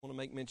want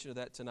to make mention of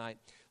that tonight.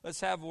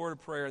 Let's have a word of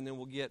prayer, and then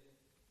we'll get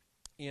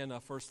in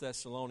 1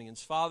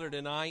 Thessalonians. Father,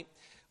 tonight,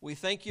 we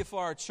thank you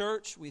for our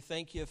church. We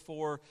thank you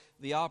for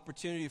the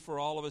opportunity for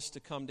all of us to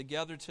come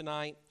together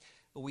tonight.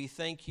 We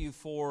thank you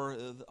for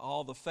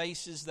all the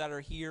faces that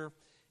are here.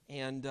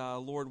 And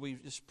Lord, we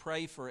just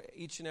pray for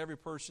each and every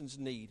person's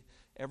need,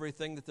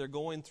 everything that they're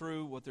going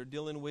through, what they're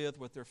dealing with,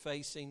 what they're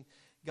facing.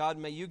 God,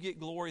 may you get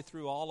glory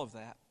through all of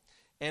that.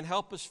 And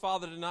help us,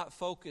 Father, to not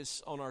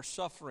focus on our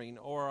suffering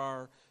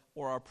or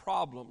our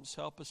problems.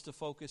 Help us to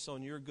focus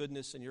on your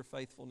goodness and your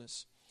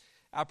faithfulness.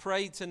 I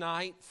pray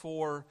tonight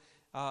for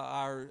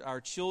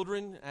our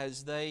children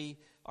as they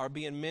are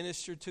being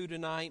ministered to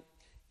tonight,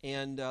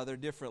 and their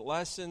different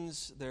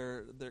lessons.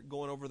 They're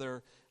going over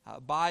their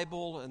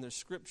Bible and their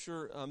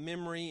scripture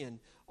memory and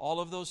all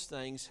of those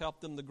things.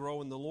 Help them to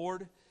grow in the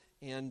Lord,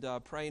 and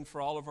praying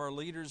for all of our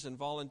leaders and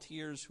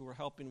volunteers who are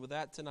helping with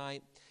that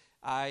tonight.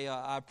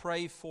 I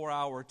pray for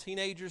our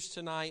teenagers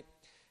tonight,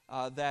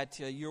 that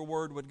your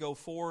word would go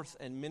forth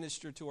and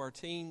minister to our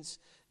teens.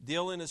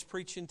 Dylan is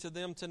preaching to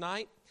them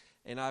tonight,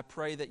 and I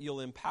pray that you'll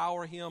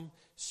empower him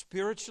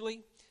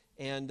spiritually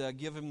and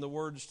give him the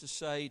words to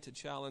say to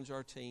challenge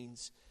our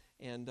teens.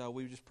 And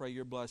we just pray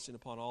your blessing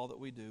upon all that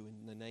we do.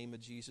 In the name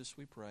of Jesus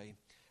we pray.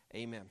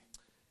 Amen.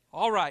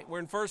 All right, we're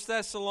in 1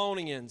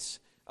 Thessalonians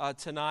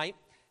tonight,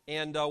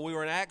 and we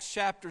were in Acts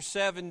chapter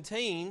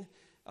 17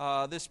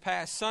 this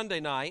past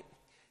Sunday night,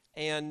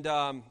 and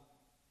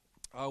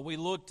we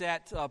looked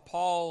at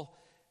Paul's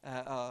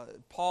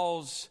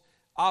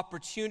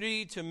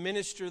opportunity to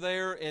minister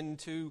there in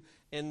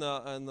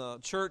the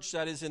church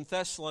that is in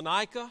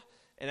Thessalonica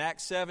in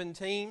Acts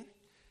 17,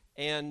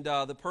 and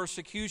the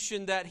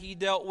persecution that he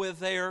dealt with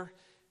there,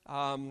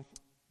 and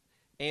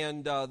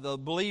the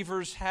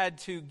believers had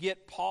to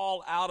get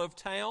Paul out of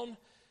town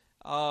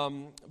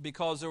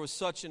because there was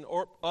such an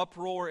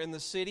uproar in the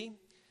city.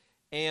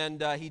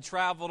 And he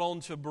traveled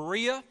on to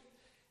Berea,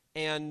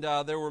 and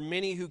there were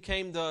many who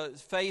came to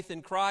faith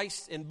in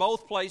Christ in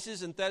both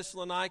places, in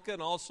Thessalonica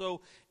and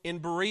also in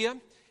Berea.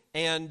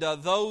 And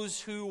those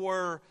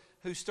who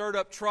stirred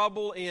up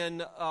trouble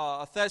in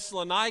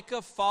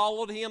Thessalonica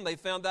followed him. They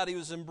found out he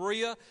was in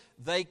Berea.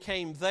 They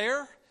came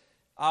there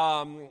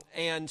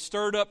and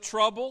stirred up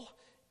trouble.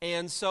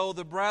 And so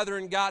the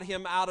brethren got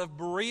him out of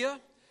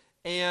Berea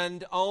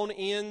and on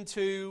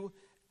into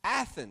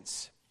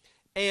Athens.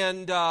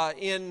 And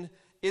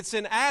it's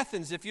in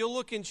Athens. If you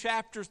look in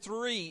chapter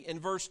 3 in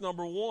verse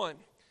number 1,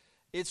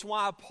 it's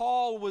why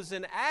Paul was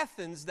in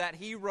Athens that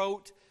he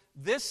wrote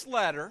this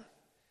letter,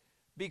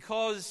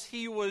 because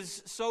he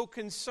was so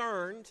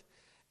concerned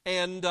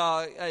and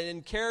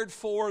cared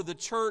for the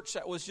church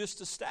that was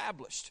just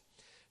established.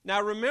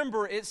 Now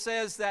remember, it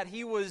says that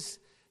he was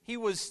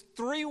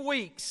 3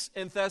 weeks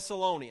in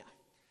Thessalonica,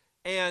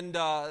 and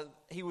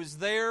he was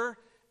there,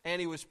 and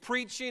he was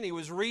preaching, he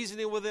was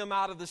reasoning with them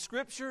out of the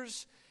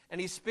scriptures, and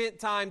he spent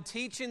time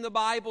teaching the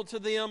Bible to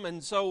them.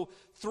 And so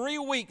 3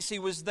 weeks he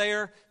was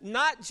there,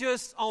 not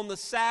just on the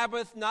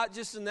Sabbath, not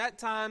just in that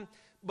time,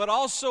 but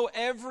also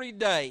every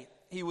day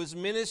he was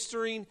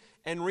ministering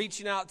and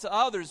reaching out to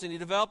others. And he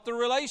developed a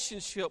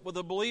relationship with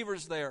the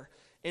believers there.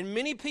 And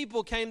many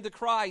people came to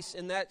Christ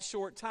in that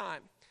short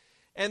time.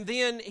 And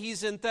then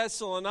he's in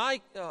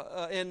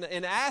Thessalonica,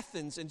 in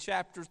Athens in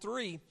chapter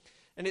 3.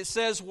 And it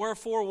says,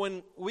 "Wherefore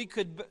when we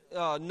could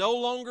no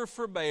longer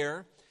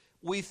forbear,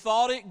 we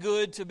thought it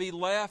good to be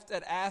left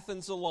at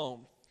Athens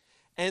alone,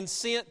 and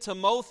sent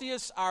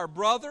Timotheus, our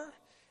brother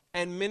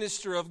and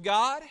minister of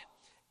God,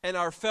 and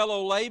our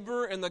fellow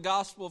laborer in the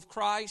gospel of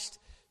Christ,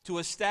 to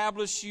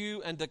establish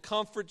you and to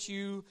comfort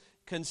you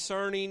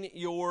concerning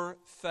your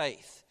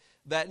faith,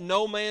 that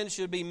no man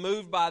should be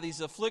moved by these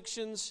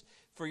afflictions,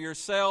 for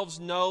yourselves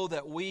know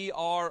that we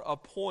are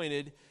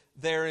appointed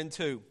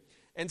thereunto."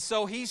 And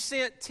so he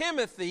sent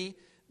Timothy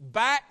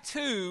back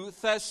to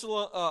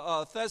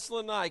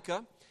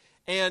Thessalonica.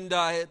 And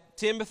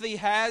Timothy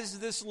has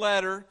this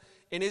letter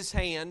in his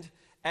hand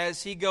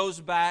as he goes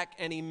back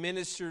and he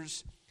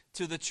ministers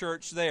to the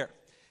church there.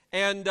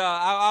 And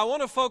I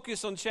want to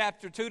focus on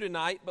chapter 2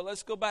 tonight, but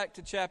let's go back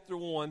to chapter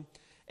 1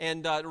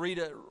 and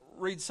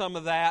read some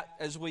of that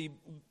as we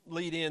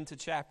lead into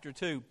chapter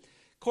 2.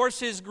 Of course,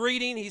 his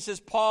greeting, he says,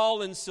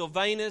 Paul and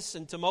Silvanus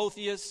and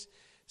Timotheus.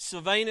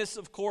 Silvanus,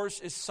 of course,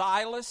 is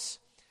Silas,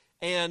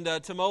 and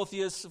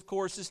Timotheus, of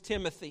course, is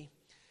Timothy.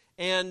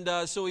 And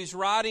so he's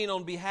writing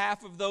on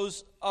behalf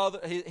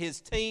of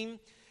his team,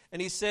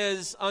 and he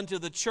says, "Unto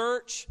the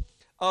church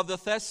of the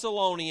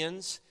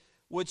Thessalonians,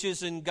 which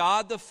is in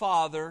God the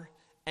Father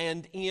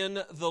and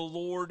in the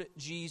Lord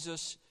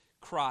Jesus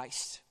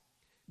Christ.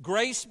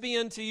 Grace be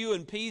unto you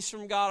and peace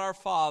from God our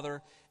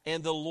Father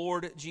and the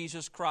Lord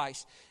Jesus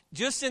Christ."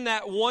 Just in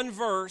that one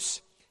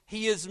verse,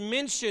 he is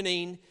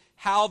mentioning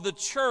how the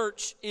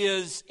church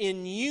is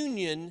in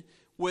union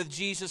with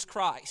Jesus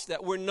Christ,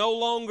 that we're no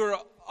longer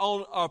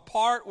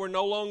apart, we're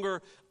no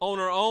longer on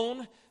our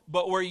own,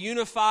 but we're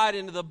unified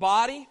into the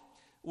body.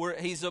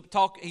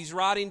 He's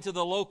writing to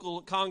the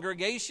local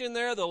congregation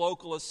there, the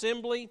local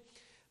assembly,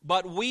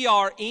 but we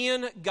are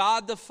in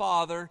God the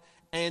Father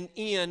and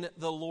in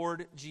the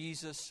Lord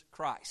Jesus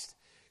Christ.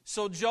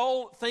 So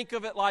Joel, think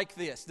of it like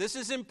this. This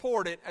is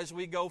important as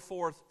we go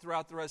forth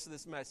throughout the rest of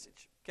this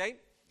message, okay?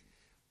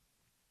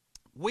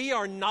 We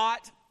are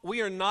not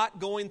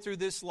going through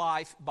this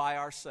life by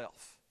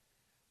ourselves.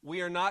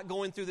 We are not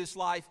going through this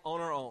life on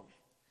our own.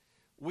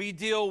 We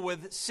deal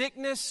with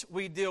sickness.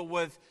 We deal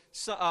with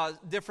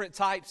different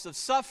types of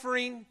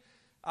suffering.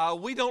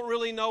 We don't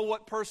really know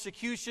what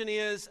persecution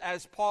is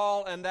as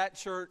Paul and that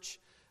church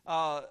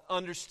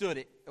understood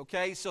it,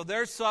 okay? So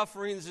their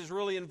sufferings is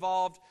really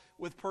involved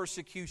with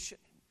persecution.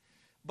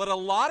 But a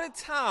lot of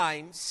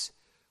times,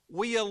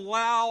 we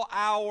allow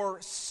our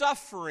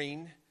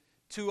suffering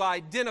to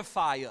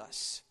identify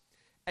us.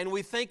 And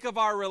we think of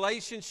our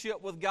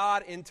relationship with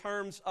God in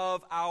terms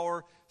of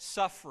our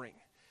suffering.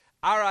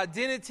 Our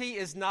identity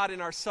is not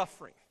in our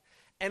suffering.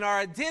 And our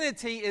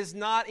identity is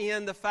not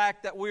in the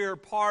fact that we are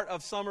part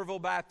of Somerville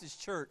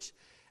Baptist Church.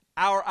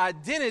 Our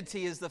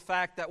identity is the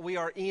fact that we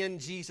are in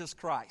Jesus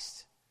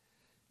Christ.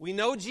 We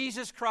know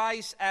Jesus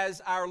Christ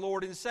as our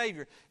Lord and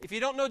Savior. If you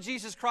don't know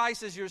Jesus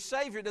Christ as your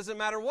Savior, it doesn't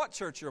matter what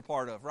church you're a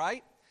part of,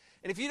 right?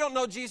 And if you don't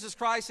know Jesus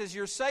Christ as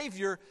your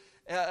Savior,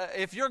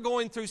 if you're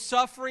going through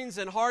sufferings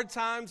and hard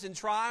times and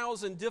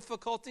trials and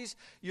difficulties,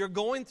 you're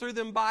going through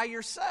them by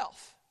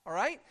yourself, all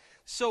right?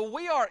 So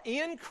we are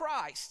in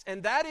Christ,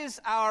 and that is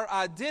our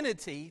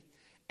identity,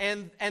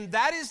 and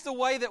that is the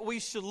way that we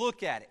should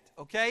look at it,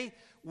 okay?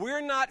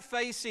 We're not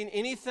facing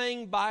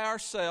anything by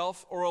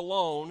ourselves or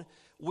alone.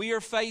 We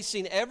are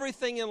facing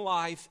everything in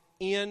life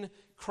in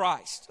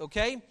Christ,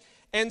 okay?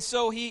 And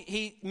so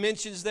he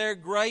mentions there,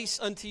 grace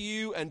unto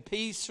you and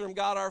peace from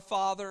God our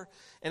Father.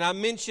 And I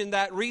mentioned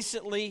that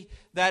recently,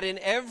 that in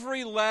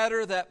every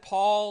letter that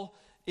Paul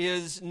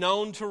is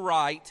known to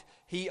write,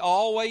 he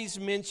always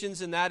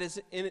mentions, and that is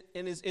in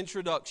his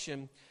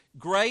introduction,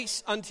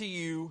 grace unto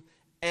you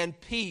and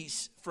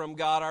peace from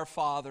God our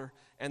Father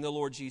and the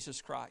Lord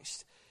Jesus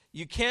Christ.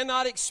 You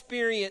cannot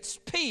experience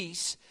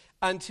peace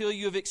until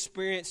you have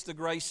experienced the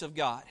grace of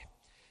God.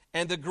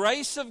 And the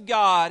grace of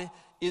God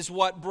is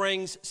what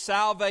brings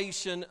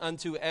salvation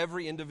unto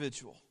every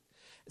individual.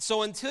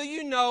 So until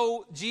you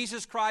know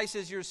Jesus Christ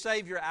as your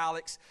Savior,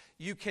 Alex,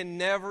 you can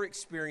never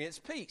experience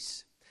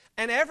peace.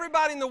 And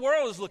everybody in the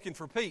world is looking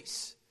for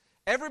peace.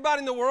 Everybody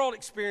in the world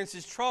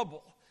experiences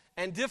trouble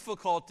and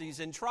difficulties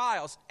and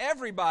trials.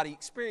 Everybody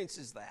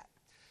experiences that.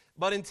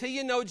 But until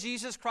you know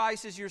Jesus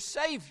Christ as your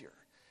Savior,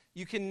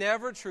 you can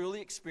never truly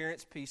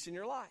experience peace in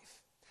your life.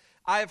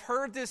 I have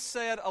heard this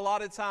said a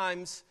lot of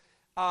times,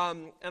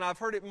 and I've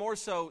heard it more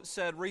so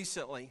said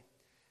recently,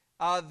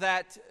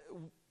 that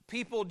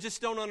people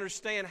just don't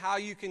understand how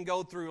you can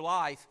go through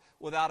life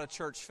without a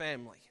church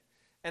family.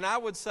 And I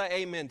would say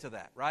amen to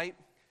that, right?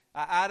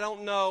 I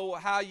don't know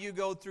how you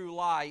go through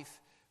life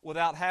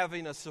without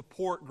having a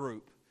support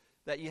group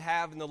that you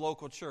have in the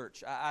local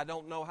church. I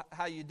don't know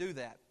how you do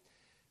that.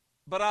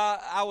 But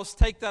I will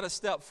take that a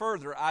step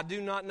further. I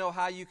do not know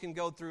how you can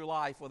go through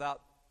life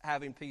without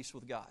having peace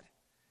with God,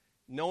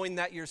 knowing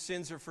that your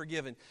sins are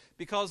forgiven.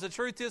 Because the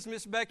truth is,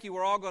 Miss Becky,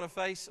 we're all going to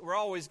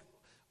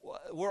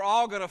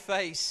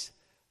face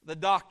the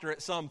doctor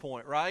at some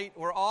point, right?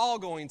 We're all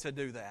going to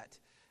do that.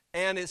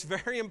 And it's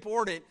very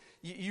important.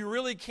 You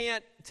really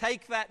can't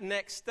take that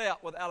next step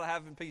without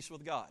having peace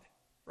with God,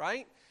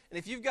 right? And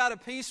if you've got a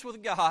peace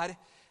with God,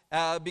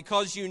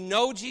 because you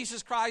know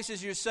Jesus Christ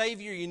as your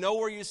Savior, you know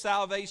where your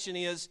salvation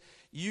is,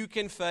 you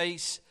can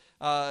face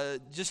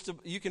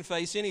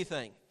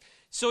anything.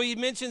 So he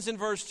mentions in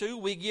verse 2,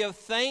 we give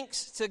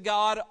thanks to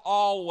God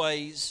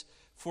always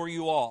for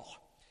you all.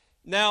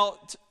 Now,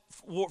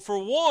 for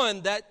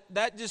one,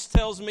 that just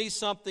tells me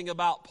something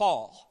about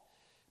Paul.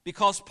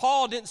 Because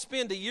Paul didn't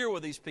spend a year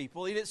with these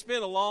people. He didn't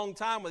spend a long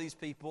time with these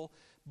people.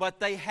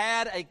 But they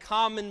had a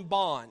common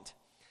bond.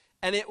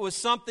 And it was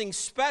something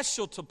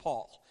special to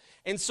Paul.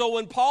 And so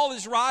when Paul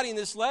is writing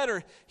this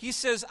letter, he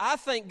says, I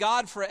thank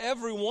God for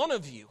every one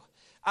of you.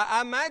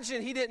 I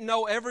imagine he didn't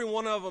know every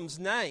one of them's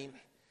name.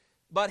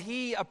 But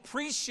he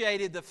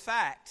appreciated the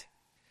fact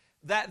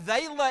that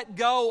they let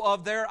go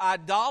of their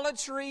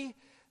idolatry.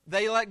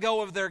 They let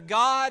go of their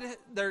God,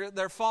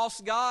 their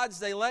false gods.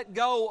 They let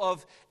go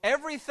of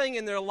everything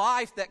in their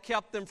life that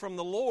kept them from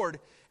the Lord.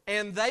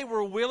 And they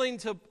were willing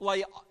to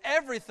lay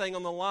everything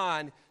on the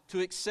line to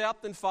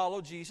accept and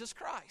follow Jesus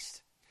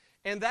Christ.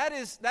 And that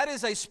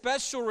is a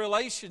special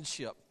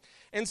relationship.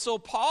 And so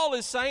Paul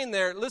is saying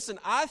there, listen,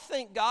 I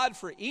thank God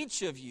for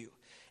each of you.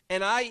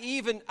 And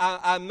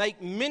I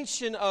make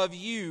mention of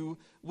you,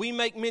 we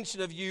make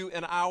mention of you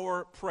in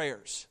our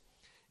prayers.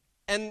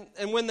 And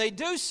when they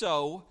do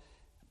so,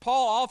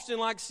 Paul often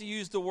likes to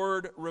use the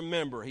word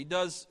remember. He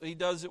does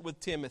it with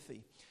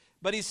Timothy.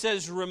 But he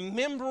says,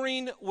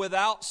 remembering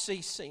without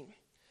ceasing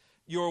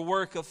your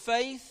work of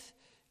faith,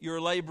 your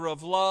labor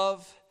of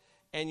love,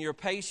 and your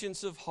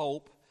patience of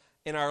hope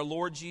in our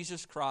Lord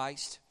Jesus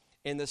Christ,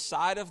 in the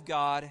sight of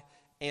God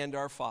and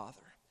our Father.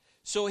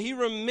 So he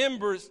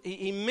remembers,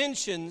 he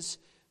mentions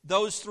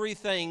those three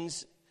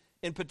things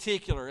in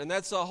particular, and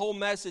that's a whole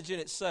message in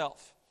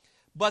itself.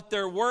 But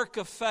their work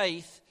of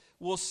faith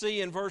we'll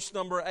see in verse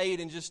number 8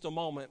 in just a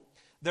moment.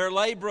 Their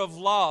labor of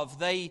love,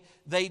 they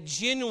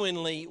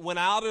genuinely went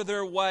out of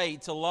their way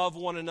to love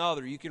one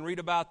another. You can read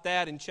about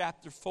that in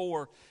chapter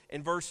 4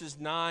 in verses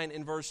 9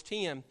 and verse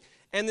 10.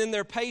 And then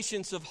their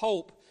patience of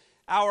hope.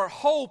 Our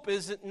hope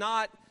is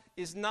not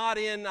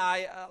in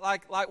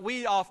like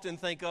we often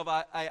think of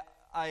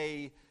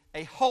a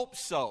hope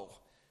so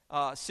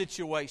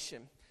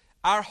situation.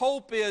 Our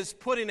hope is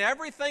putting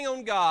everything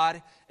on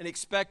God and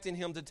expecting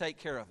Him to take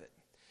care of it.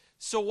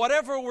 So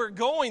whatever we're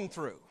going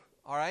through,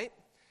 all right,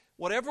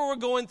 whatever we're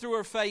going through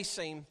or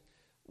facing,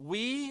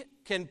 we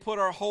can put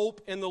our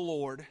hope in the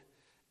Lord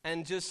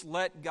and just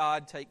let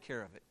God take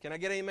care of it. Can I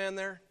get an amen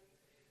there?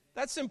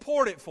 That's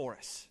important for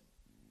us.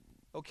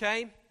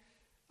 Okay?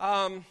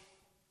 I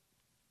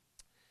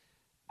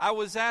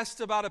was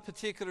asked about a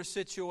particular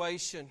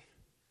situation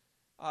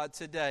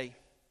today.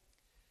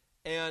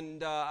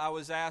 And I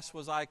was asked,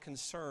 was I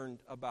concerned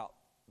about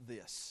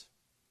this?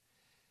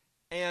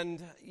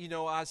 And,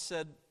 I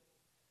said,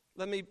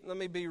 let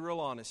me be real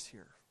honest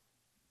here.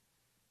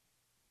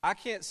 I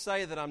can't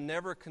say that I'm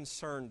never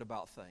concerned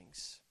about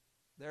things.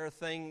 There are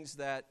things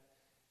that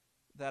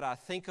I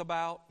think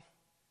about,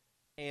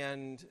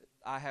 and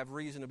I have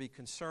reason to be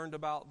concerned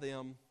about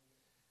them.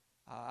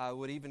 I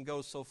would even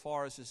go so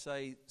far as to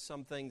say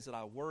some things that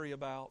I worry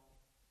about.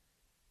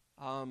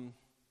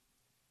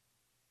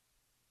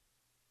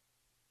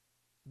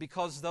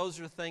 Because those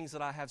are things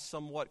that I have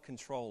somewhat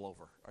control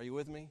over. Are you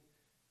with me?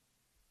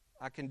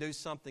 I can do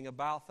something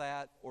about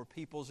that, or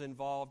people's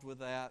involved with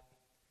that.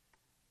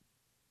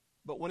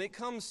 But when it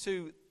comes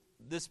to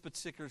this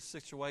particular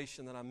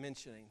situation that I'm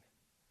mentioning,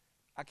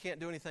 I can't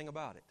do anything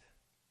about it.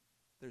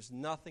 There's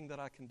nothing that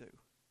I can do.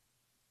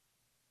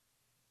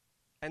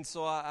 And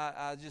so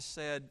I just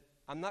said,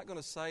 I'm not going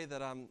to say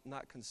that I'm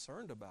not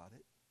concerned about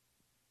it,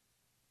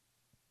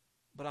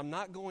 but I'm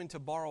not going to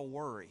borrow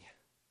worry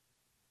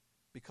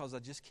because I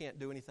just can't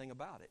do anything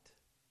about it.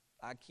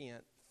 I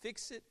can't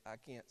fix it. I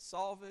can't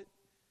solve it.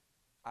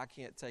 I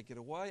can't take it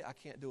away. I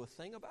can't do a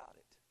thing about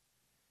it.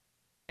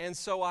 And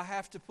so I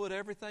have to put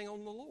everything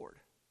on the Lord.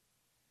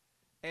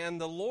 And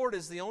the Lord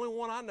is the only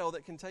one I know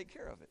that can take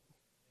care of it.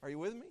 Are you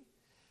with me?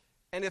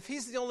 And if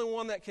He's the only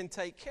one that can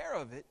take care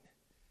of it,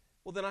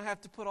 well, then I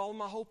have to put all of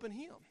my hope in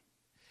Him.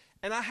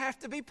 And I have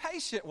to be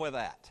patient with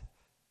that.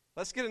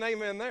 Let's get an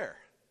amen there.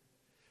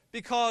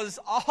 Because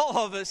all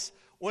of us,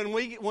 when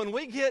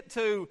we get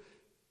to,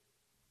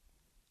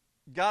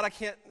 God, I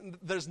can't,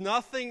 there's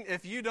nothing,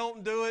 if you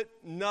don't do it,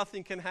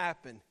 nothing can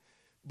happen.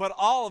 But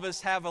all of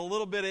us have a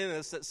little bit in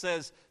us that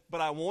says,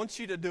 but I want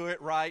you to do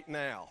it right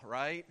now,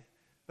 right?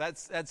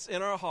 That's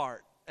in our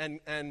heart.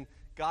 And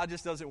God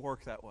just doesn't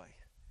work that way.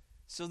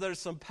 So there's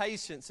some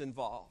patience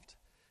involved.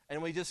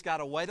 And we just got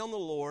to wait on the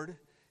Lord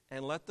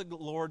and let the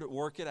Lord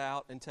work it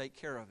out and take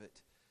care of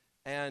it.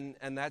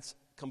 And that's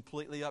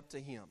completely up to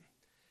Him.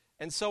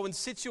 And so in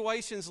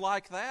situations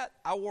like that,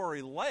 I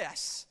worry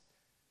less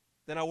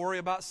than I worry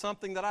about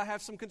something that I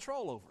have some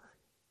control over,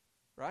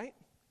 right?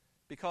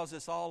 Because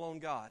it's all on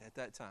God at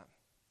that time.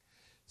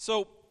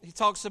 So he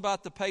talks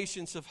about the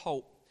patience of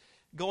hope.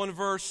 Go in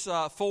verse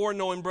 4,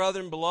 knowing,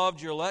 brethren,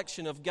 beloved, your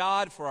election of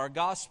God, for our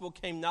gospel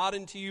came not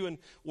into you in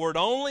word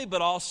only,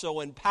 but also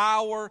in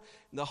power,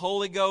 in the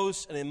Holy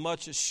Ghost, and in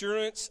much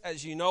assurance,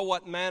 as you know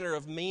what manner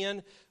of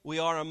men we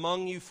are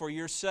among you for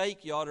your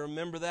sake. You ought to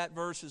remember that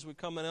verse as we're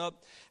coming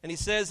up. And he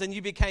says, and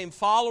you became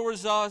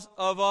followers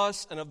of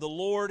us and of the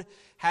Lord,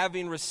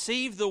 having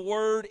received the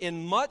word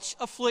in much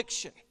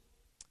affliction.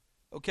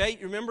 Okay,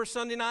 you remember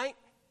Sunday night?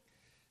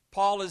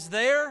 Paul is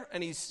there,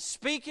 and he's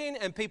speaking,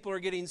 and people are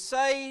getting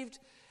saved,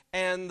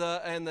 and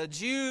the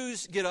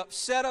Jews get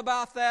upset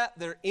about that.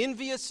 They're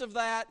envious of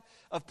that,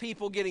 of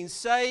people getting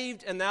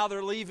saved, and now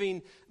they're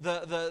leaving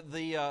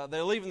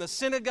they're leaving the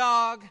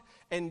synagogue,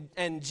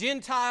 and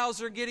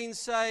Gentiles are getting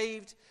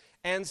saved,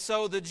 and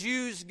so the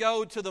Jews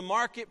go to the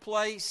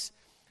marketplace.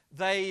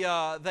 They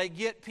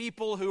get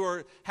people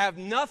who have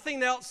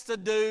nothing else to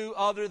do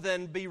other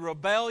than be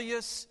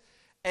rebellious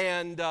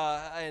and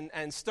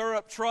stir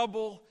up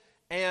trouble.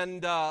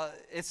 And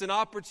it's an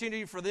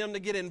opportunity for them to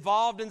get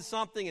involved in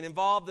something and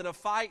involved in a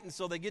fight. And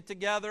so they get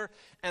together,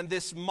 and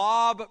this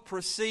mob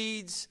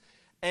proceeds,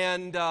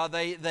 and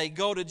they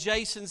go to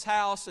Jason's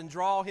house and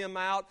draw him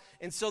out.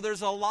 And so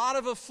there's a lot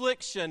of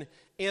affliction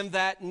in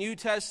that New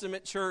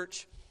Testament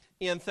church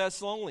in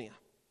Thessalonica.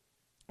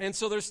 And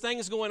so there's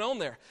things going on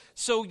there.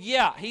 So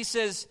yeah, he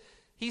says,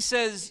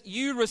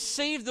 you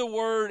received the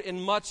word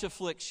in much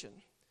affliction,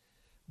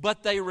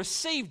 but they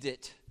received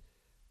it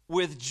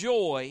with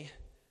joy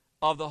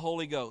of the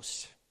Holy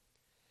Ghost.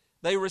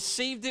 They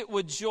received it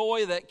with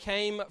joy that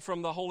came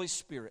from the Holy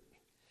Spirit.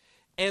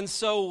 And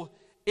so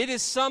it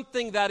is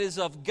something that is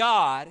of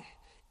God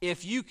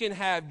if you can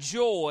have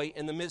joy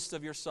in the midst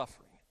of your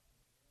suffering.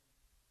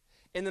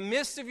 In the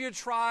midst of your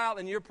trial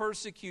and your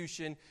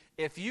persecution,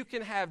 if you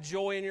can have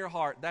joy in your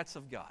heart, that's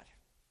of God,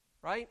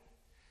 right?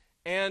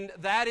 And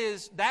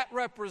that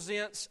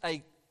represents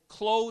a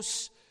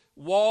close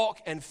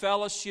walk and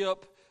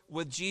fellowship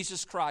with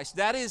Jesus Christ.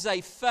 That is a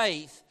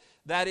faith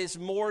that is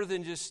more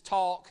than just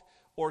talk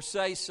or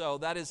say so,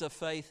 that is a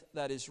faith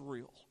that is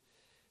real.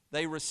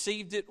 They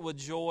received it with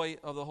joy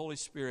of the Holy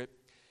Spirit.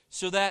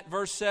 So that,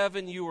 verse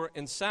 7, you were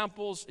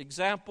examples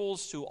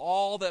to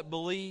all that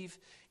believe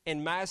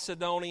in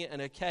Macedonia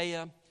and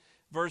Achaia.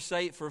 Verse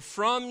 8, for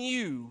from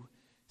you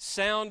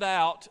sound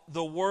out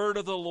the word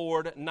of the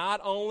Lord,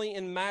 not only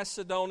in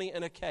Macedonia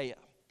and Achaia,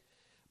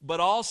 but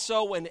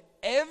also in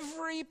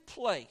every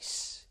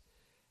place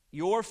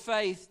your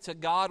faith to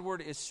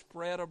Godward is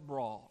spread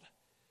abroad,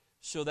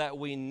 so that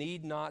we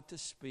need not to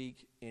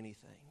speak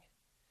anything.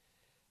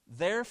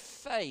 Their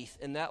faith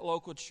in that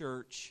local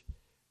church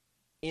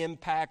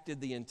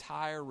impacted the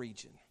entire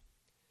region.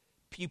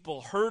 People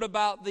heard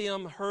about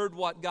them, heard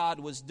what God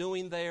was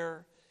doing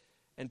there,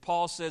 and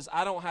Paul says,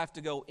 I don't have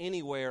to go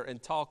anywhere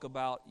and talk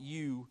about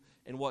you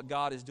and what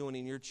God is doing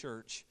in your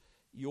church.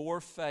 Your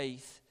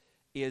faith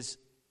is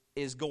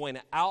going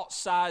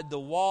outside the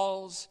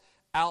walls,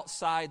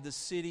 outside the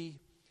city.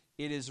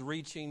 It is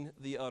reaching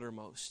the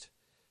uttermost.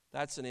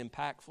 That's an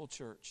impactful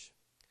church.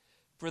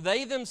 For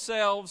they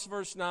themselves,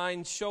 verse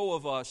 9, show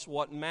of us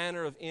what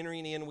manner of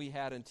entering in we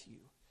had unto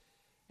you,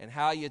 and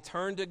how you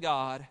turned to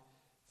God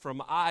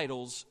from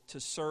idols to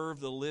serve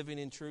the living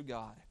and true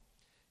God,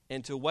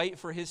 and to wait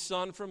for His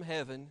Son from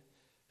heaven,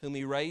 whom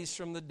He raised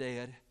from the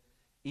dead,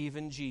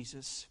 even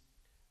Jesus,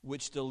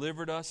 which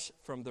delivered us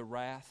from the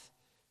wrath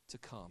to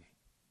come.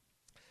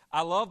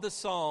 I love the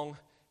song,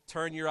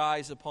 Turn Your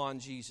Eyes Upon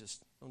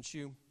Jesus, don't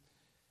you?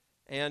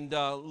 And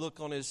look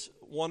on His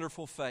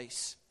wonderful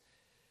face.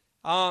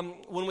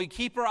 When we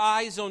keep our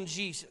eyes on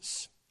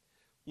Jesus,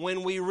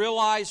 when we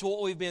realize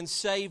what we've been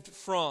saved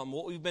from,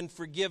 what we've been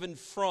forgiven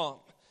from,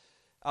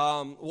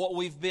 what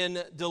we've been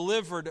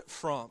delivered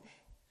from,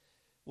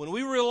 when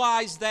we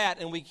realize that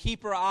and we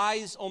keep our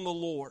eyes on the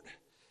Lord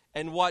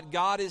and what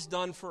God has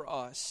done for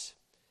us,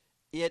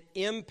 it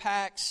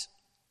impacts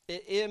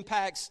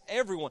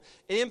everyone.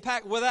 It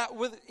impacts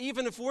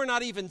even if we're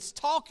not even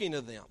talking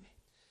to them.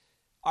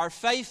 Our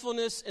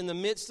faithfulness in the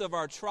midst of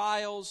our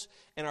trials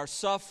and our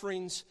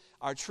sufferings,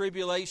 our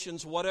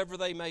tribulations, whatever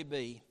they may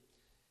be,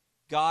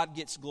 God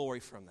gets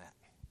glory from that.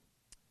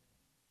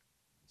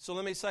 So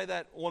let me say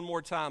that one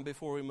more time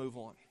before we move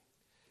on.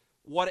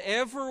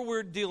 Whatever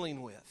we're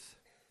dealing with,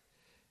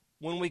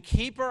 when we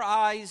keep our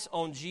eyes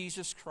on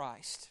Jesus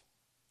Christ,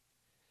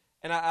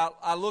 and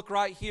I look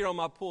right here on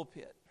my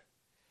pulpit,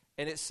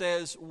 and it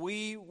says,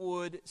 we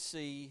would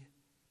see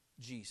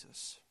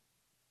Jesus.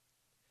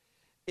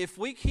 If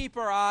we keep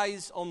our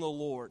eyes on the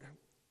Lord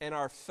and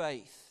our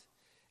faith,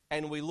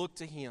 and we look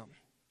to Him,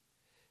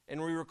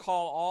 and we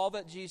recall all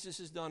that Jesus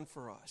has done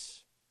for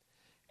us,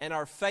 and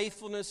our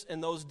faithfulness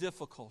in those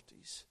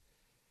difficulties,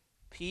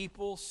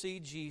 people see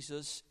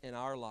Jesus in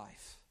our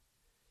life,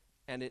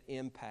 and it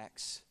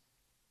impacts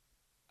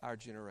our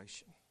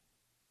generation.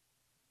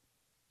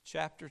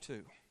 Chapter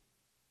 2.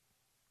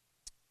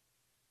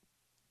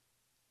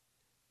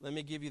 Let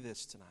me give you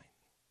this tonight.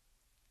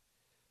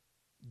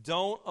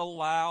 Don't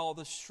allow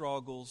the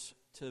struggles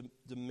to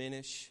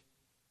diminish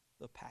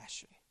the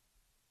passion.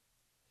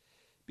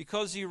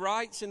 Because he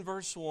writes in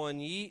verse 1,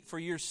 Ye for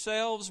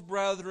yourselves,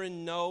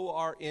 brethren, know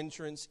our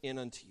entrance in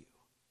unto you,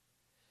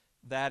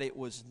 that it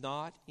was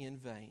not in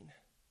vain.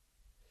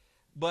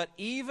 But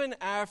even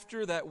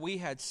after that we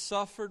had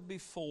suffered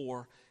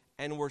before,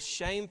 and were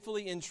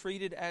shamefully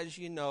entreated, as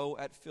you know,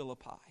 at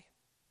Philippi,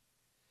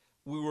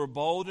 we were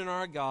bold in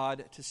our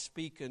God to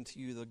speak unto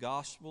you the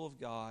gospel of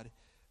God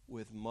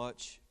with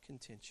much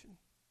contention.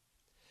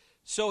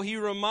 So he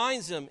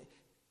reminds them,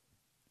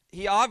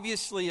 he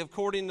obviously,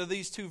 according to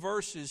these two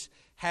verses,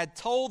 had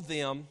told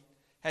them,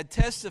 had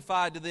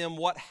testified to them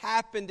what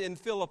happened in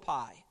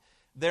Philippi,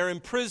 their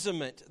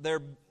imprisonment,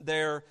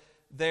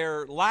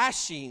 their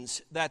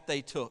lashings that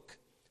they took,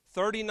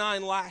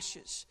 39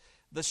 lashes,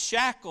 the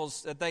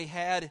shackles that they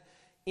had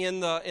in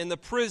the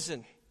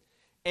prison,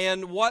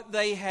 and what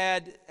they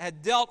had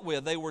dealt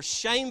with. They were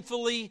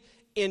shamefully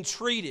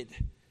entreated,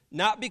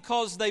 not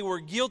because they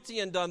were guilty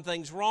and done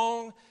things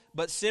wrong,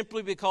 but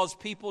simply because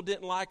people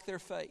didn't like their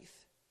faith.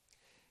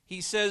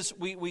 He says,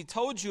 we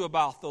told you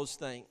about those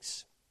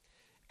things.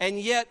 And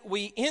yet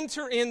we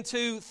enter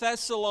into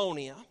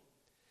Thessalonica.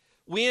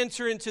 We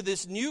enter into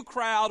this new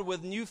crowd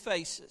with new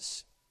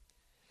faces.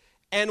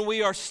 And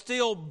we are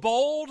still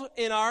bold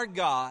in our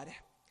God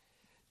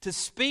to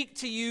speak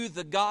to you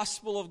the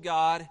gospel of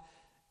God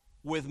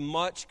with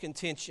much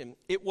contention.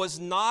 It was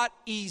not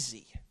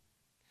easy.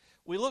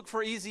 We look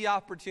for easy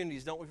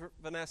opportunities, don't we,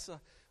 Vanessa?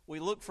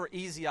 We look for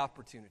easy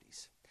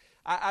opportunities.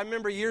 I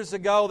remember years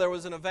ago there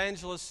was an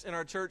evangelist in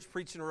our church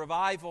preaching a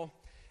revival,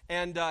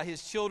 and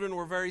his children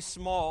were very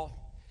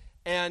small,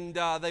 and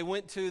they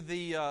went to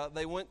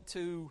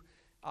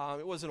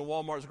it wasn't a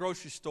Walmart, it was a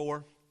grocery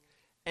store,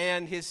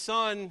 and his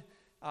son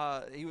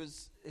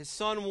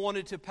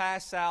wanted to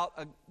pass out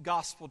a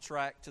gospel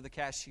tract to the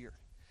cashier.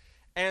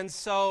 And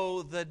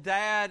so the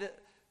dad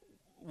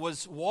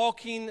was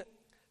walking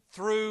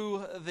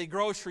through the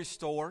grocery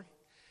store,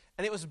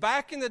 and it was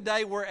back in the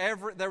day where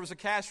there was a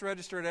cash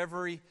register there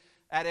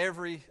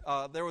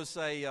was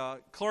a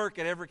clerk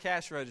at every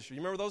cash register.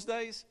 You remember those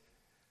days?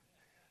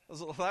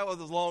 That was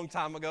a long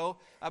time ago.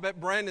 I bet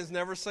Brandon's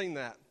never seen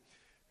that.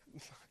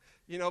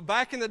 You know,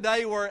 back in the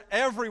day where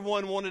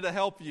everyone wanted to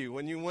help you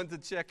when you went to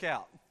check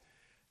out.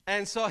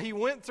 And so he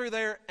went through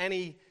there, and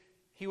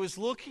he was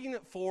looking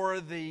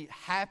for the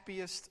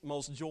happiest,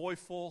 most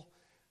joyful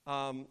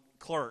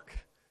clerk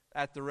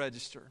at the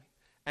register.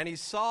 And he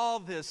saw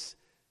this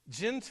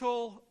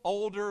gentle,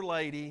 older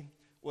lady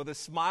with a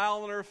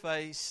smile on her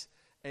face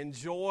and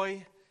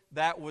joy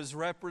that was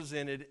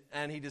represented,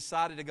 and he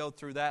decided to go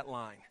through that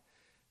line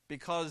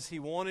because he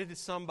wanted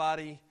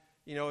somebody,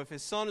 you know, if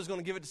his son was going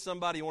to give it to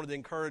somebody, he wanted to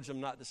encourage them,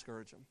 not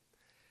discourage them.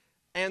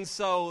 And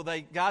so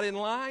they got in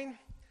line,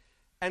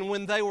 and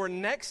when they were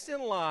next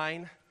in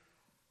line,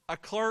 a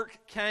clerk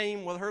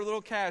came with her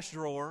little cash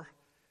drawer,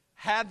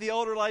 had the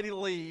older lady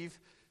leave.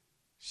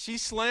 She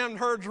slammed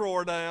her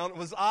drawer down,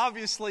 was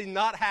obviously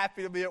not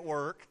happy to be at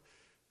work.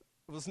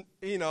 It was,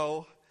 you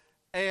know,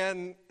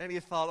 and he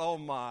thought, oh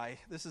my,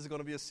 this is going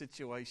to be a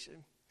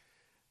situation.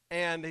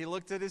 And he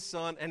looked at his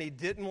son, and he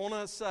didn't want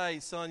to say,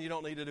 son, you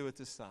don't need to do it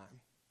this time.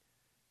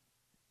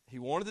 He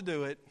wanted to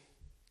do it,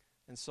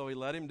 and so he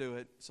let him do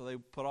it. So they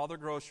put all their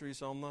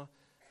groceries on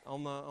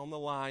the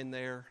line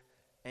there,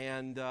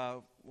 and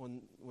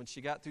when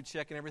she got through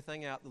checking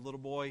everything out, the little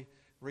boy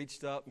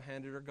reached up and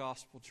handed her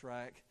gospel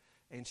tract,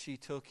 and she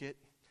took it,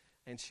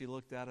 and she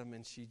looked at him,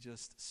 and she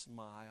just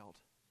smiled.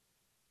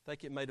 I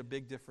think it made a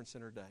big difference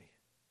in her day,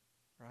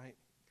 right?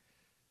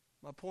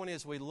 My point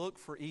is, we look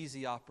for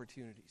easy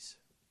opportunities.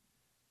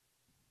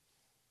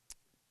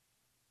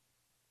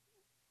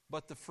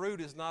 But the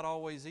fruit is not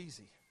always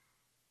easy,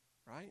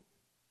 right?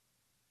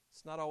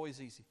 It's not always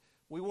easy.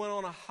 We went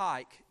on a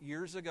hike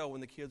years ago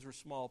when the kids were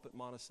small up at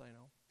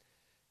Montesano.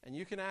 And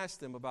you can ask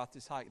them about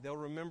this hike. They'll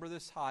remember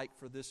this hike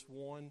for this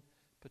one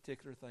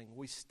particular thing.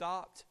 We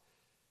stopped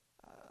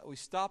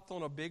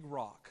on a big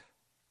rock,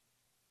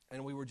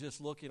 and we were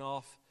just looking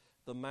off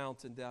the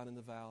mountain down in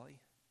the valley.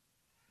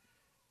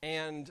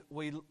 And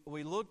we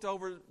looked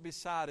over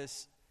beside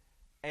us,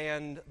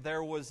 and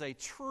there was a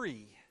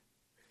tree,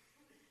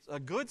 a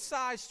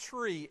good-sized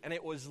tree, and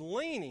it was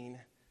leaning,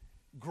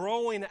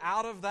 growing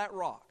out of that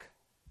rock.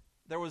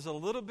 There was a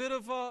little bit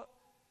of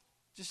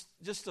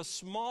just a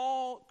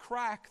small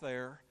crack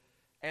there,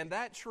 and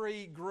that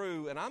tree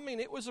grew. And I mean,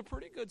 it was a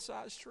pretty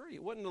good-sized tree.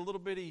 It wasn't a little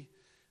bitty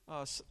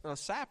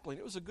sapling.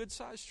 It was a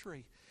good-sized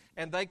tree.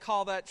 And they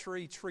call that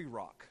tree Tree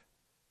Rock.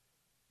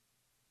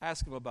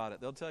 Ask them about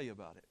it. They'll tell you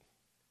about it.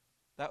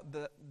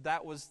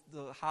 That was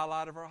the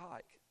highlight of our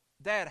hike.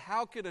 Dad,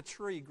 how could a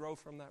tree grow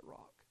from that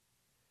rock?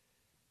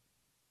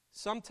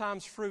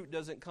 Sometimes fruit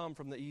doesn't come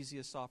from the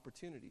easiest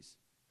opportunities.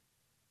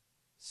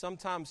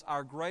 Sometimes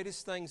our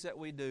greatest things that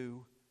we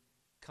do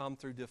come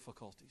through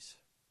difficulties.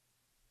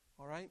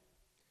 All right?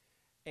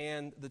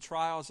 And the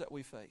trials that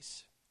we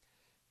face.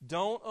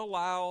 Don't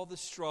allow the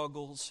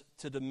struggles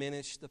to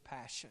diminish the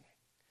passion,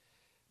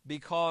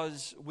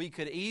 because we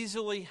could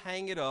easily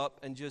hang it up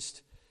and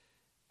just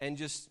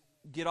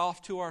get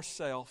off to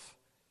ourselves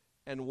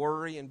and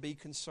worry and be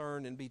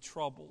concerned and be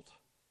troubled.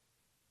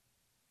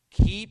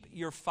 Keep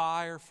your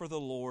fire for the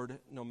Lord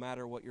no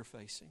matter what you're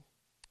facing.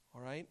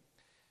 All right?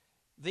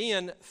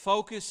 Then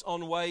focus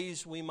on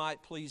ways we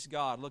might please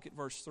God. Look at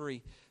verse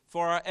 3.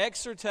 For our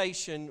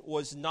exhortation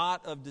was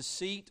not of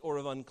deceit or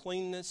of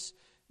uncleanness,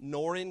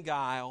 nor in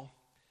guile,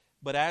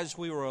 but as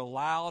we were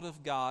allowed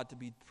of God to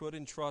be put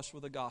in trust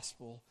with the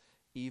gospel,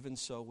 even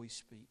so we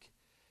speak.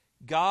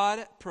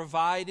 God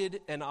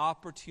provided an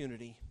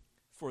opportunity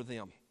for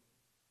them.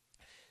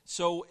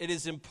 So it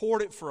is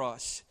important for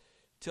us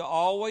to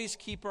always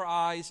keep our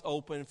eyes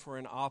open for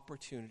an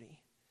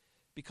opportunity.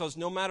 Because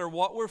no matter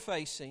what we're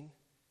facing,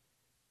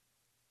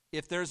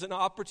 if there's an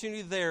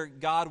opportunity there,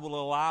 God will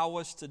allow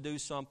us to do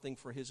something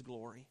for His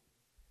glory.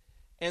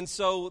 And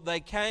so they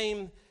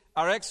came.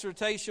 Our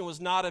exhortation was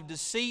not of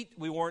deceit.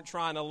 We weren't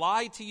trying to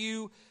lie to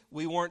you.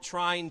 We weren't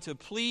trying to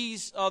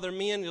please other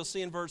men. You'll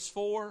see in verse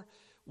 4.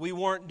 We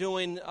weren't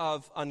doing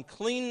of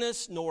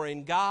uncleanness nor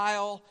in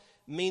guile,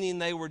 meaning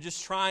they were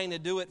just trying to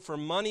do it for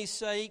money's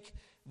sake.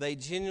 They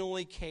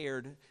genuinely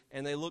cared,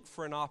 and they looked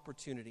for an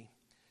opportunity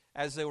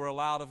as they were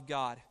allowed of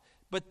God.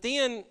 But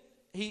then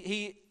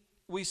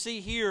we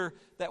see here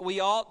that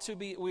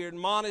we're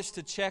admonished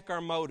to check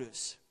our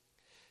motives.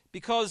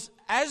 Because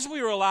as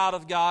we were allowed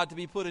of God to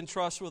be put in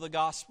trust with the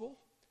gospel,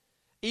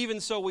 even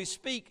so we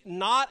speak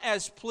not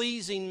as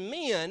pleasing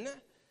men,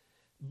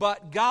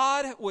 but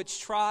God which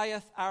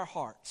trieth our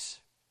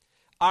hearts.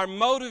 Our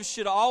motive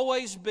should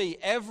always be,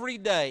 every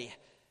day,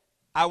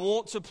 I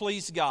want to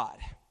please God.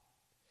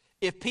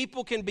 If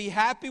people can be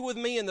happy with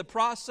me in the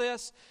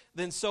process,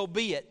 then so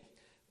be it.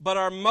 But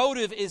our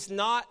motive is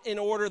not in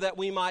order that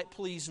we might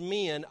please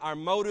men. Our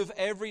motive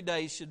every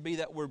day should be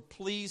that we're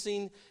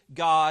pleasing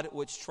God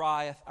which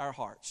trieth our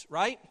hearts,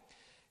 right?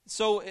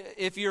 So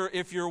if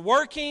you're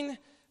working,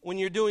 when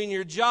you're doing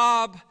your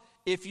job,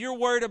 if you're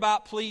worried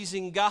about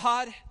pleasing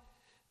God,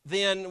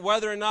 then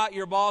whether or not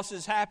your boss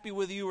is happy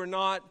with you or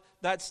not,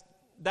 that's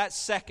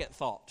second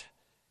thought.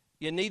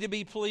 You need to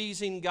be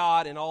pleasing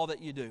God in all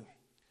that you do.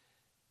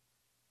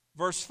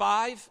 Verse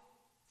 5,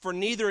 For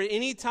neither at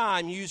any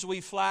time use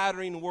we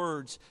flattering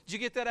words. Did you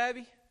get that,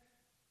 Abby?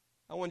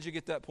 I wanted you to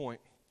get that point.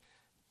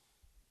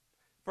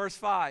 Verse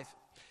 5.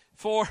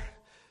 For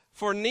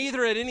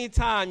neither at any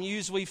time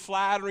use we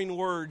flattering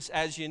words,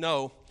 as you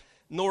know,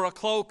 nor a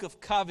cloak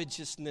of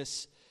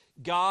covetousness.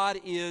 God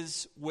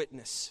is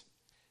witness.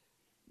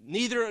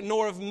 Neither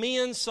nor of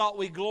men sought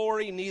we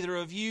glory, neither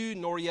of you,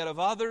 nor yet of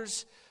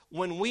others,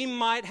 when we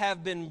might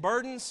have been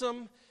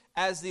burdensome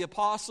as the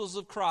apostles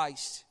of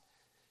Christ.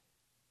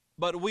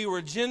 But we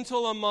were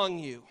gentle among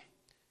you,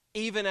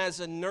 even as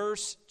a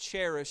nurse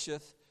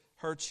cherisheth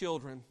her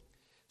children.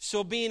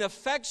 So being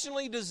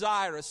affectionately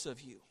desirous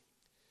of you,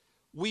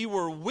 we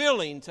were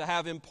willing to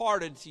have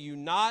imparted to you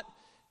not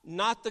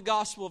the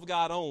gospel of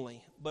God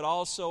only, but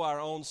also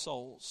our own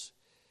souls,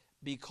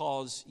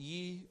 because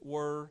ye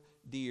were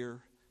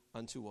dear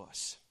unto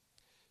us.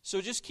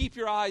 So just keep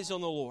your eyes on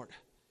the Lord.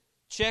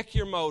 Check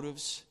your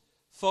motives.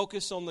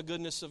 Focus on the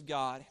goodness of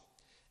God,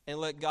 and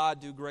let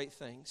God do great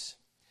things.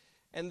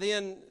 And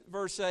then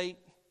verse 8,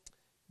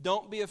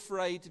 don't be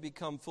afraid to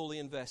become fully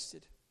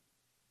invested.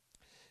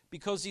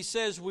 Because he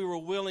says we were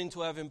willing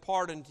to have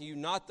imparted to you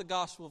not the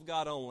gospel of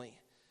God only,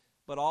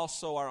 but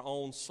also our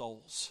own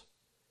souls,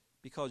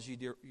 because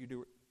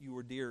you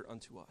were dear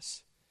unto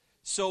us.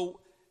 So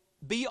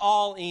be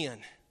all in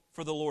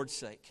for the Lord's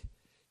sake.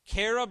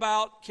 Care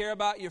about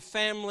your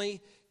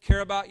family,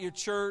 care about your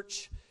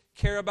church,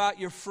 care about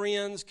your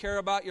friends, care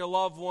about your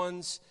loved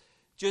ones.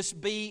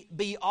 Just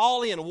be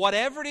all in.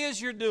 Whatever it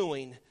is you're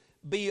doing,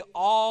 be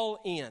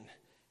all in.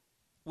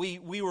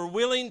 We were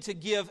willing to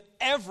give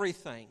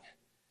everything,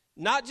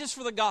 not just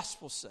for the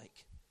gospel's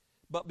sake,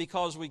 but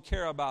because we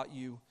care about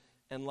you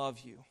and love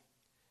you.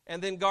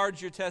 And then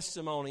guard your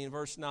testimony in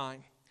verse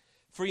 9.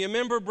 For you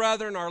remember,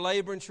 brethren, our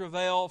labor and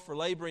travail, for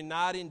laboring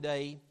night and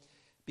day,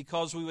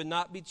 because we would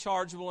not be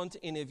chargeable unto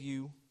any of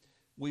you.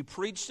 We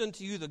preached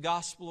unto you the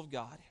gospel of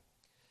God.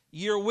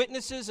 Ye are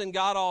witnesses, and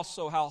God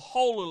also, how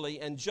holily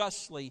and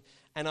justly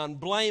and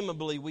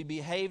unblameably we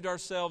behaved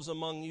ourselves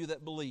among you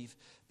that believe.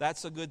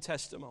 That's a good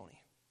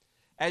testimony.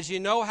 As you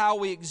know how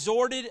we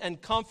exhorted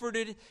and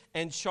comforted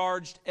and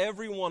charged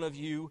every one of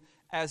you,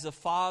 as a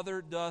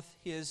father doth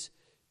his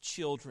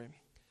children,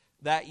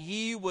 that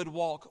ye would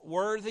walk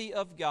worthy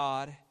of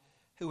God,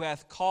 who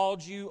hath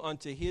called you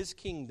unto his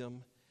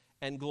kingdom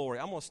and glory.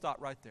 I'm going to stop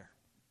right there.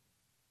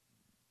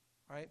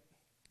 All right?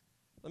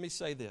 Let me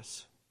say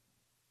this.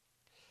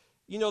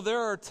 You know, there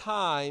are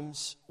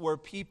times where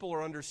people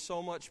are under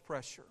so much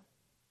pressure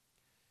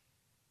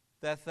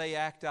that they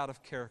act out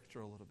of character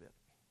a little bit.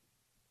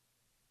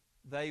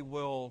 They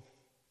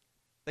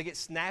get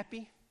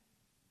snappy,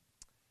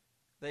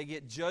 they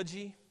get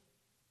judgy,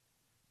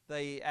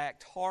 they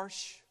act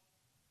harsh,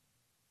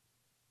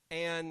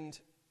 and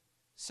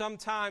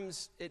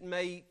sometimes it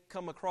may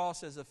come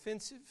across as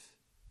offensive,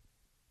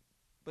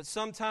 but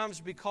sometimes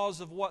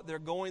because of what they're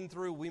going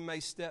through, we may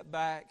step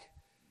back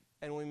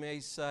and we may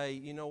say,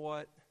 you know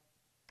what?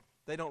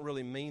 They don't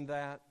really mean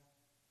that.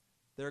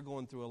 They're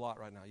going through a lot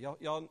right now.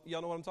 Y'all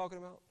know what I'm talking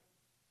about?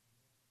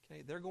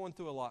 Okay, they're going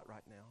through a lot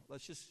right now.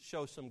 Let's just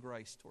show some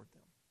grace toward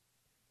them.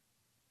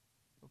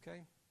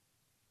 Okay?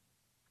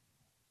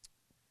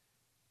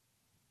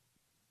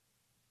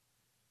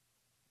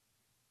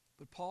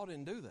 But Paul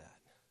didn't do that.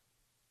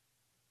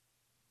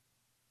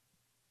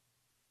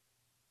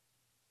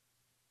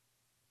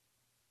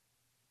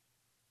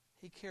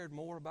 He cared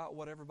more about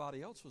what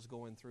everybody else was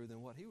going through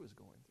than what he was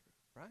going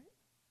through, right?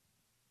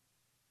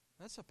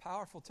 That's a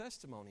powerful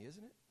testimony,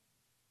 isn't it?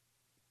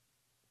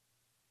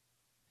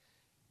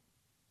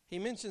 He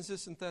mentions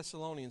this in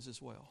Thessalonians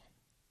as well.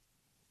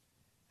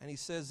 And he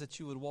says that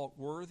you would walk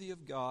worthy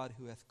of God,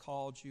 who hath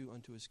called you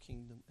unto his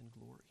kingdom and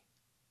glory.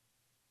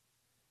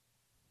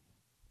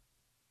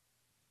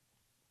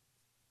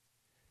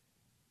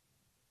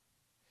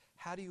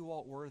 How do you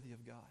walk worthy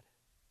of God?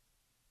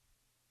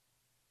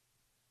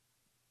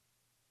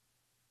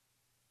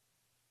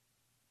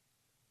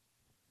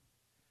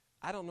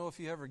 I don't know if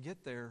you ever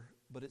get there,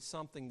 but it's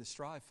something to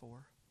strive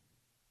for.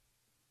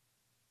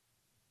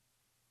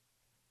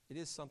 It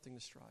is something to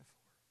strive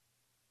for.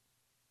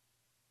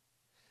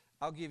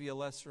 I'll give you a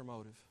lesser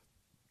motive.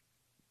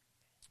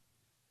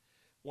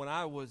 When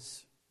I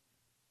was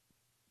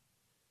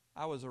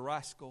a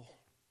rascal,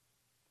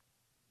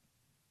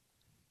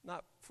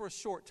 not for a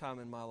short time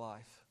in my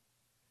life.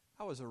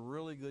 I was a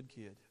really good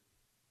kid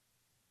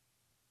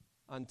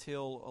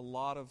until a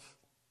lot of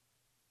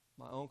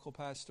my uncle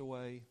passed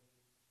away.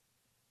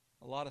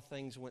 A lot of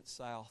things went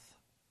south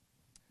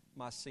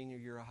my senior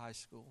year of high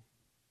school.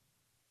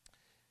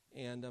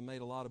 And I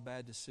made a lot of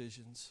bad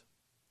decisions.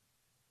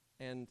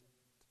 And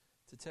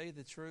to tell you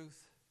the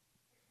truth,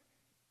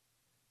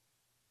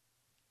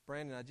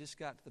 Brandon, I just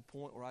got to the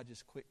point where I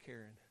just quit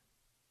caring.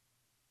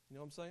 You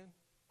know what I'm saying?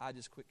 I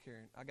just quit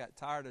caring. I got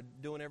tired of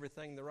doing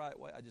everything the right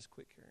way. I just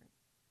quit caring.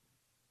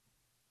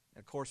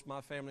 And of course,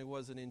 my family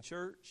wasn't in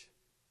church.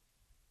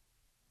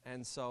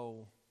 And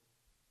so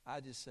I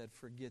just said,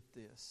 forget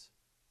this.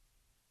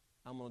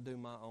 I'm going to do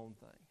my own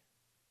thing.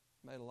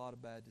 Made a lot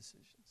of bad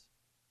decisions.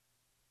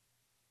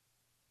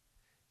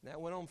 And that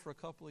went on for a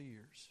couple of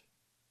years.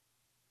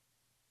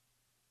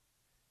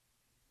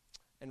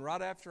 And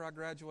right after I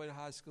graduated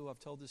high school, I've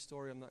told this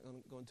story. I'm not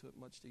going to go into it in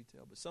much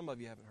detail, but some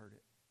of you haven't heard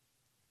it.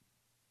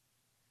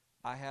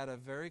 I had a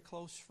very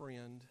close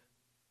friend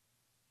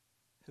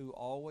who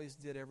always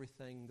did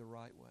everything the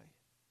right way.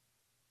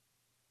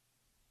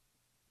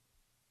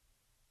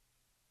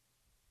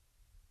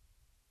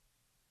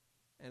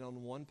 And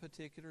on one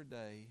particular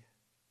day,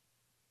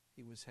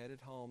 he was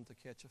headed home to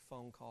catch a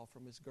phone call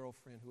from his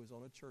girlfriend who was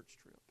on a church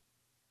trip.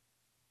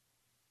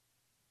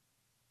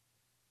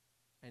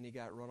 And he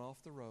got run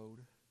off the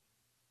road,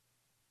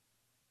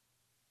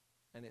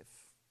 and it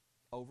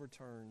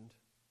overturned,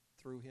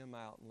 threw him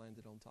out, and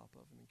landed on top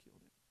of him and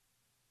killed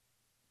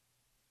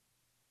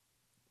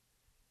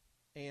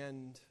him.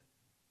 And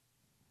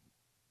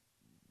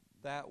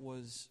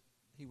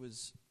he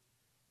was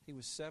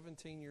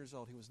 17 years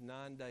old. He was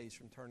 9 days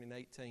from turning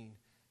 18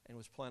 and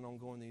was planning on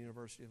going to the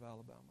University of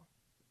Alabama.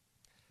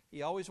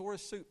 He always wore a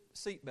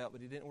seatbelt, but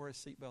he didn't wear a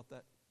seatbelt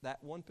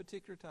that one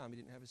particular time. He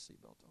didn't have his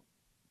seatbelt on.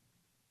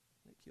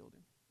 And it killed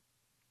him.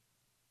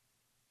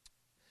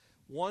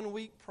 1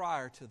 week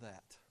prior to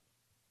that,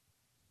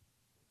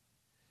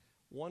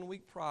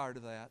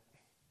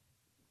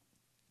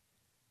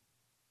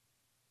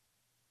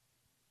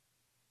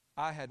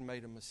 I had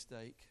made a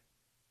mistake.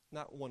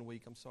 Not 1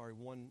 week, I'm sorry,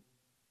 one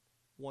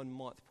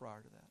month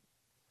prior to that.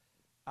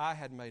 I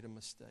had made a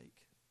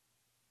mistake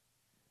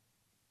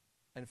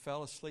and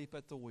fell asleep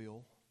at the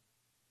wheel,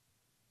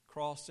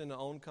 crossed into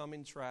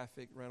oncoming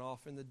traffic, ran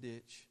off in the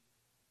ditch,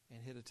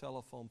 and hit a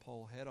telephone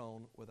pole head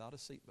on without a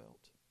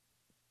seatbelt.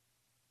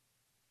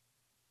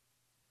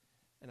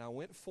 And I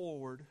went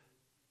forward,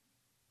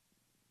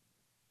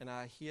 and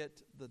I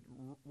hit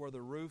where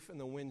the roof and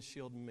the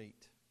windshield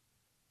meet.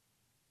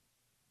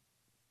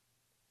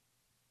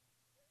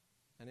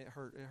 And it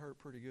hurt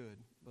pretty good,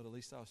 but at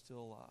least I was still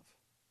alive.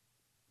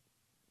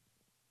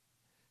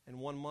 And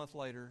 1 month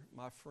later,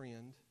 my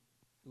friend,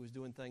 who was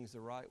doing things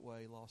the right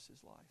way, lost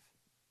his life.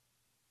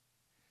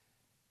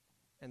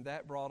 And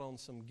that brought on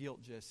some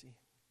guilt, Jesse.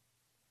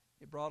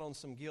 It brought on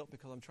some guilt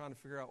because I'm trying to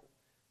figure out,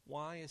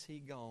 why is he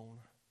gone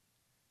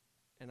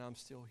and I'm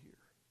still here?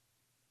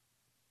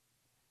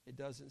 It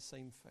doesn't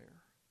seem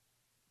fair.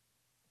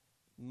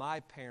 My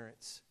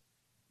parents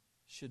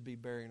should be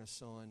burying a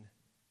son,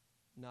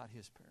 not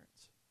his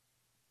parents.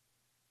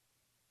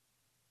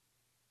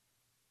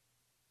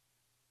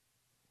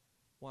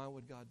 Why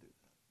would God do that?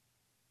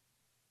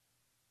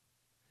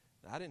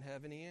 Now, I didn't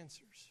have any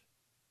answers.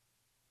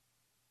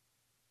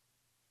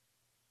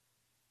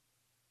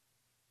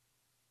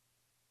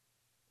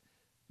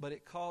 But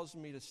it caused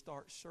me to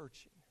start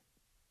searching.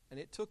 And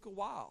it took a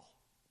while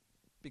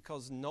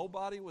because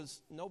nobody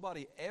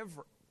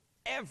ever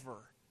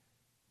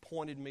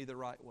pointed me the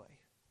right way.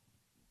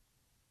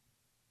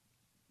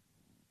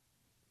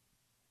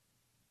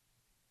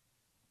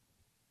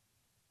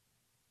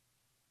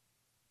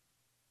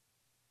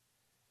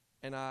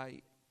 And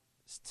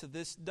to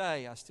this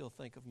day, I still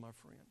think of my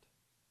friend.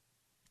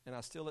 And I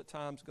still at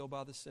times go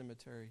by the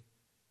cemetery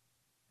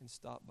and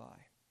stop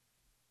by.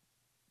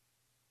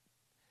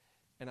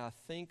 And I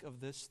think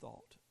of this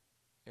thought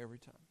every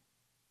time.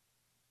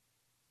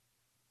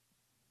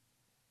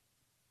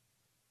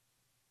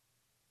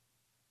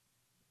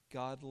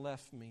 God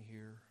left me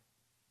here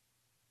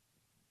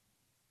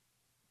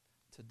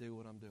to do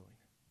what I'm doing.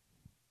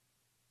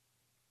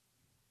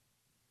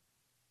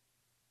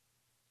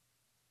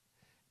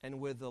 And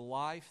with the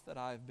life that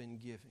I've been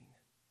giving,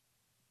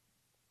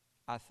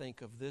 I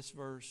think of this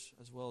verse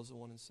as well as the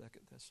one in 2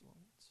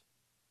 Thessalonians.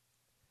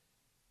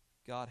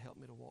 God, help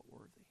me to walk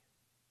worthy.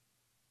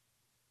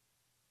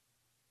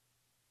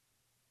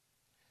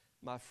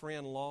 My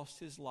friend lost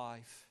his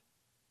life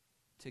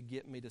to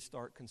get me to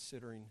start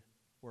considering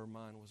where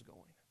mine was going.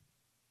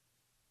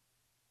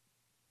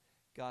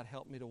 God,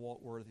 help me to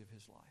walk worthy of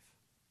his life.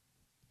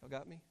 Y'all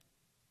got me?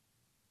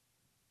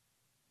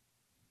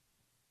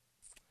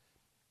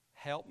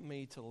 Help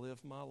me to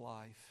live my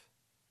life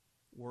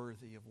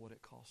worthy of what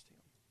it cost him.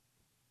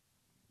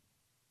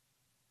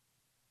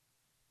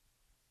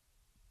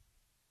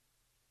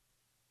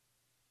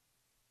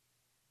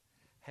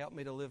 Help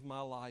me to live my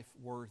life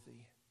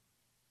worthy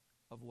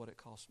of what it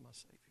cost my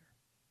Savior.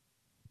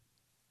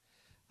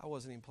 I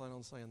wasn't even planning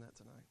on saying that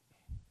tonight.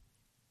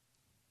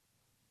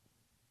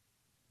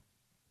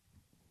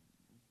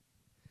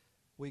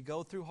 We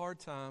go through hard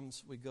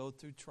times. We go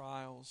through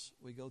trials.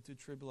 We go through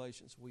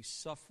tribulations. We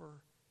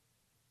suffer.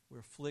 We're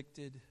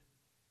afflicted.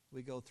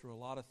 We go through a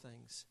lot of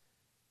things.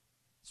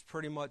 It's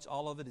pretty much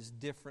all of it is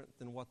different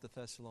than what the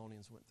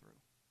Thessalonians went through.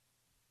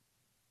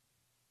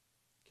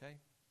 Okay?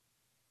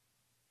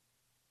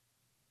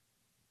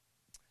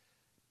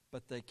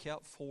 But they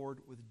kept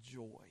forward with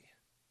joy.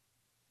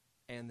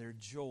 And their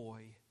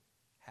joy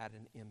had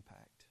an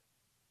impact.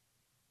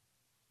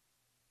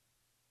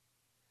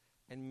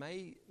 And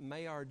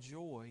may our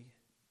joy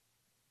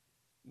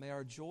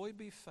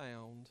be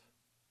found,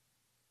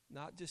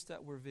 not just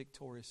that we're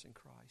victorious in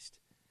Christ,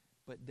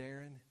 but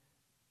Darren,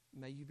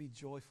 may you be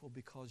joyful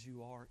because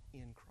you are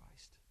in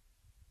Christ.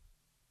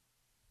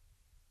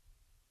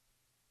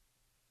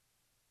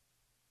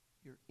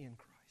 You're in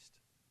Christ.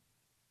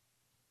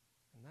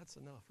 And that's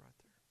enough right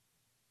there.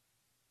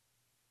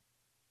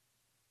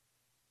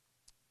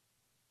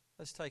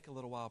 Let's take a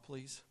little while,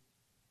 please.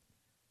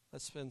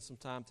 Let's spend some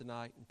time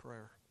tonight in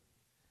prayer.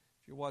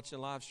 If you're watching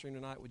a live stream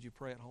tonight, would you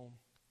pray at home?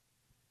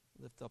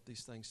 Lift up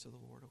these things to the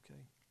Lord,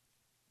 okay?